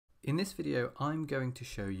In this video, I'm going to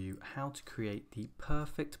show you how to create the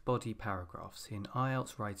perfect body paragraphs in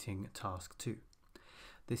IELTS Writing Task 2.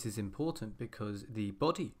 This is important because the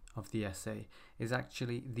body of the essay is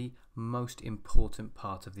actually the most important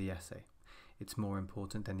part of the essay. It's more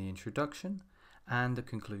important than the introduction and the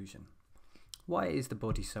conclusion. Why is the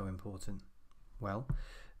body so important? Well,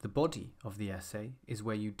 the body of the essay is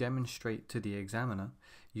where you demonstrate to the examiner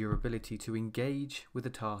your ability to engage with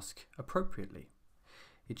the task appropriately.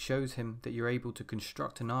 It shows him that you're able to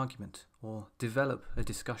construct an argument or develop a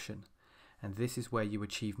discussion, and this is where you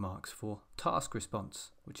achieve marks for task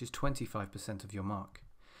response, which is 25% of your mark.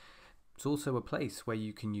 It's also a place where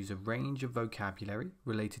you can use a range of vocabulary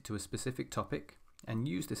related to a specific topic and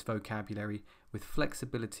use this vocabulary with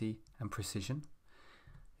flexibility and precision.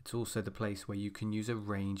 It's also the place where you can use a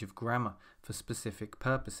range of grammar for specific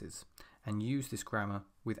purposes and use this grammar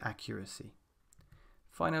with accuracy.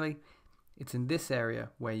 Finally, it's in this area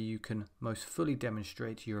where you can most fully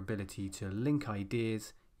demonstrate your ability to link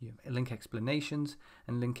ideas, link explanations,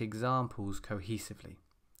 and link examples cohesively,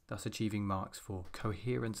 thus achieving marks for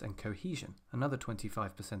coherence and cohesion, another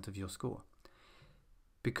 25% of your score.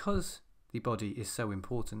 Because the body is so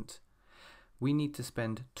important, we need to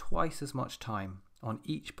spend twice as much time on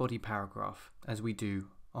each body paragraph as we do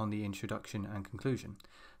on the introduction and conclusion.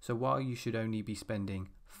 So while you should only be spending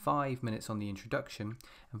 5 minutes on the introduction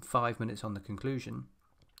and 5 minutes on the conclusion,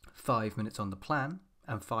 5 minutes on the plan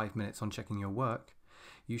and 5 minutes on checking your work,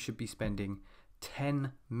 you should be spending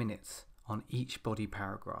 10 minutes on each body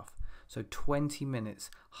paragraph. So 20 minutes,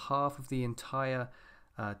 half of the entire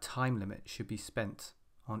time limit should be spent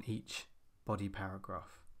on each body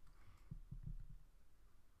paragraph.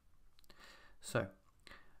 So,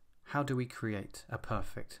 how do we create a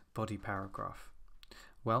perfect body paragraph?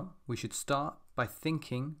 Well, we should start by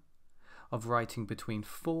thinking of writing between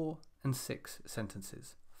 4 and 6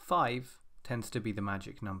 sentences. 5 tends to be the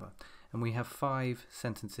magic number, and we have 5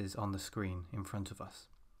 sentences on the screen in front of us.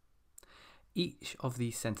 Each of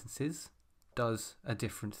these sentences does a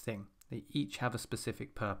different thing. They each have a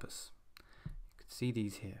specific purpose. You can see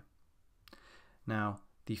these here. Now,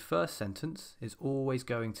 the first sentence is always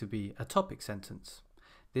going to be a topic sentence.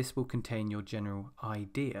 This will contain your general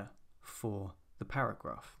idea for the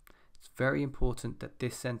paragraph. It's very important that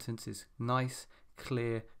this sentence is nice,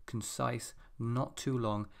 clear, concise, not too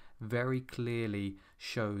long, very clearly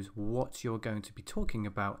shows what you're going to be talking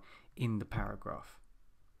about in the paragraph.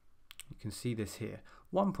 You can see this here.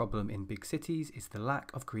 One problem in big cities is the lack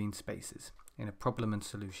of green spaces in a problem and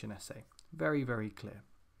solution essay. Very, very clear.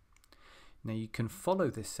 Now you can follow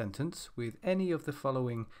this sentence with any of the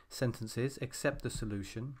following sentences except the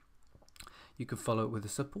solution. You can follow it with a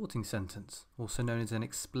supporting sentence, also known as an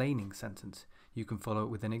explaining sentence. You can follow it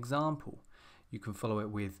with an example. You can follow it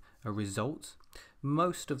with a result.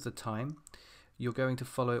 Most of the time, you're going to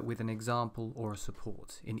follow it with an example or a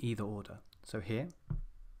support in either order. So here,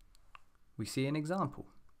 we see an example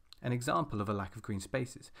of a lack of green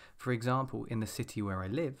spaces. For example, in the city where I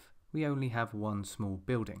live, we only have one small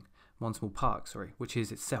park, which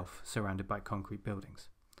is itself surrounded by concrete buildings.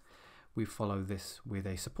 We follow this with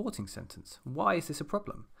a supporting sentence. Why is this a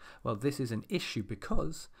problem? Well, this is an issue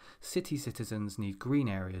because city citizens need green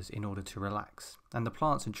areas in order to relax, and the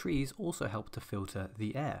plants and trees also help to filter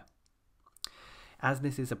the air. As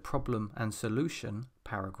this is a problem and solution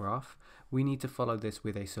paragraph, we need to follow this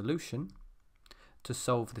with a solution. To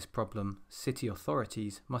solve this problem, city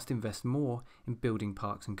authorities must invest more in building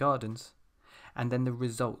parks and gardens, and then the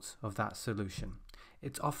result of that solution.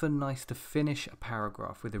 It's often nice to finish a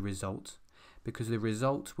paragraph with a result because the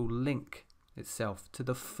result will link itself to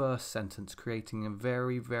the first sentence, creating a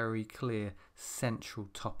very, very clear central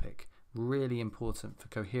topic. Really important for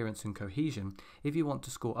coherence and cohesion if you want to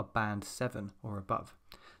score a band 7 or above.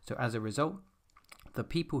 So as a result, the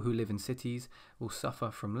people who live in cities will suffer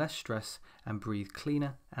from less stress and breathe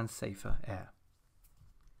cleaner and safer air.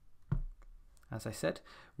 As I said,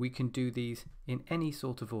 we can do these in any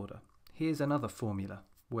sort of order. Here's another formula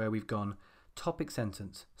where we've gone topic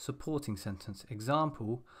sentence, supporting sentence,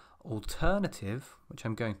 example, alternative, which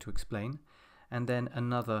I'm going to explain, and then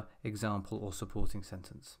another example or supporting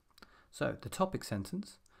sentence. So the topic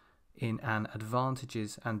sentence in an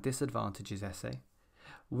advantages and disadvantages essay,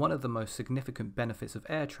 one of the most significant benefits of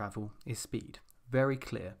air travel is speed. Very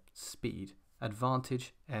clear, speed,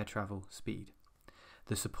 advantage, air travel, speed.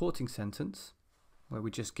 The supporting sentence, where we're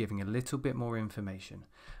just giving a little bit more information.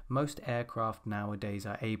 Most aircraft nowadays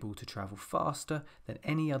are able to travel faster than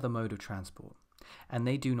any other mode of transport, and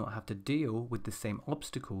they do not have to deal with the same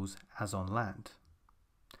obstacles as on land.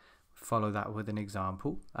 Follow that with an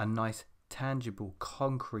example, a nice, tangible,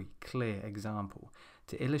 concrete, clear example.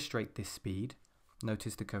 To illustrate this speed,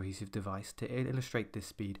 notice the cohesive device, to illustrate this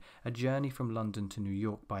speed, a journey from London to New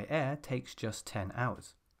York by air takes just 10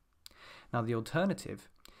 hours. Now the alternative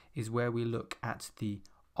is where we look at the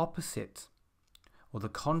opposite or the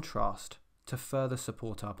contrast to further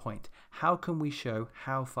support our point. How can we show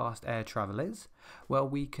how fast air travel is? Well,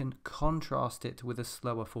 we can contrast it with a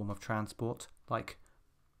slower form of transport like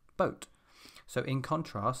boat. So in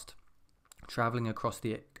contrast, traveling across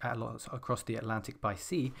the Atlantic by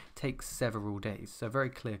sea takes several days. So very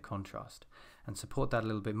clear contrast. And support that a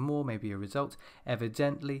little bit more, maybe a result.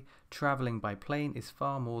 Evidently, traveling by plane is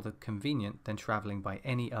far more convenient than traveling by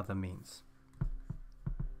any other means.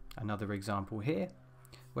 Another example here,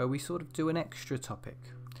 where we sort of do an extra topic.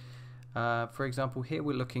 For example, here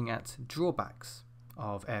we're looking at drawbacks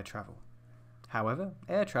of air travel. However,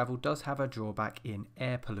 air travel does have a drawback in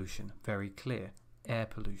air pollution. Very clear. Air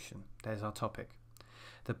pollution. There's our topic.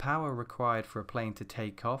 The power required for a plane to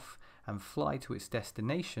take off and fly to its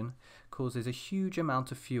destination causes a huge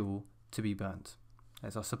amount of fuel to be burnt.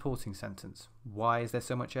 There's our supporting sentence. Why is there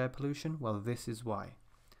so much air pollution? Well, this is why.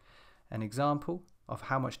 An example of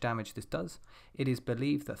how much damage this does: it is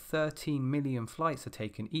believed that 13 million flights are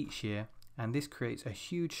taken each year, and this creates a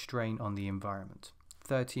huge strain on the environment.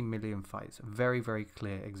 13 million flights. Very, very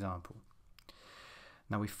clear example.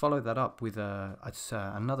 Now we follow that up with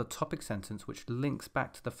another topic sentence which links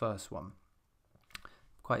back to the first one.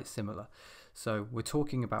 Quite similar. So we're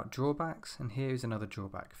talking about drawbacks, and here's another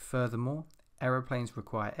drawback. Furthermore, aeroplanes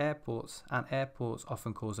require airports, and airports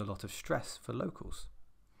often cause a lot of stress for locals.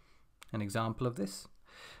 An example of this: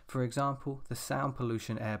 for example, the sound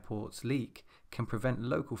pollution airports leak can prevent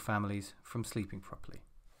local families from sleeping properly.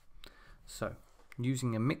 So,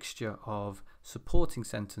 using a mixture of supporting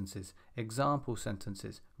sentences, example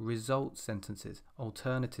sentences, result sentences,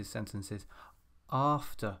 alternative sentences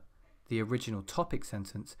after the original topic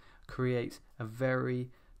sentence creates a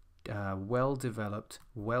very well-developed,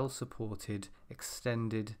 well-supported,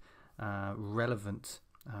 extended, relevant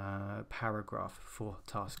paragraph for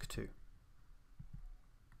task 2.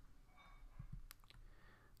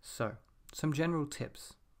 So, some general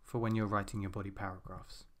tips for when you're writing your body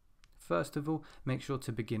paragraphs. First of all, make sure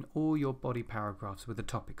to begin all your body paragraphs with a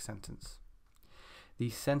topic sentence.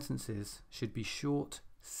 These sentences should be short,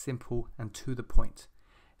 simple, and to the point.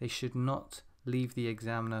 They should not leave the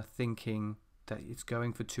examiner thinking that it's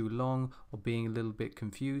going for too long or being a little bit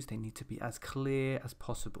confused. They need to be as clear as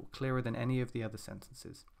possible, clearer than any of the other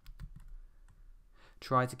sentences.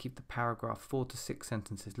 Try to keep the paragraph 4 to 6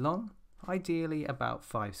 sentences long, ideally about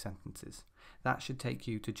 5 sentences. That should take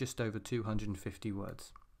you to just over 250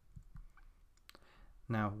 words.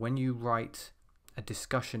 Now, when you write a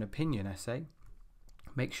discussion opinion essay,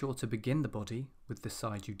 make sure to begin the body with the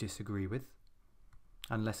side you disagree with,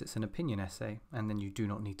 unless it's an opinion essay, and then you do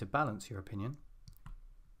not need to balance your opinion.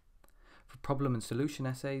 For problem and solution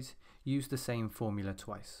essays, use the same formula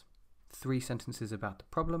twice. 3 sentences about the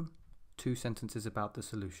problem, 2 sentences about the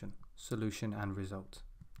solution and result.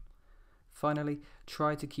 Finally,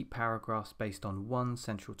 try to keep paragraphs based on one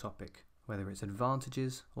central topic, whether it's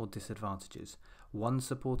advantages or disadvantages. One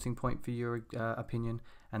supporting point for your opinion,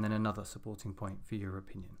 and then another supporting point for your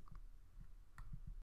opinion.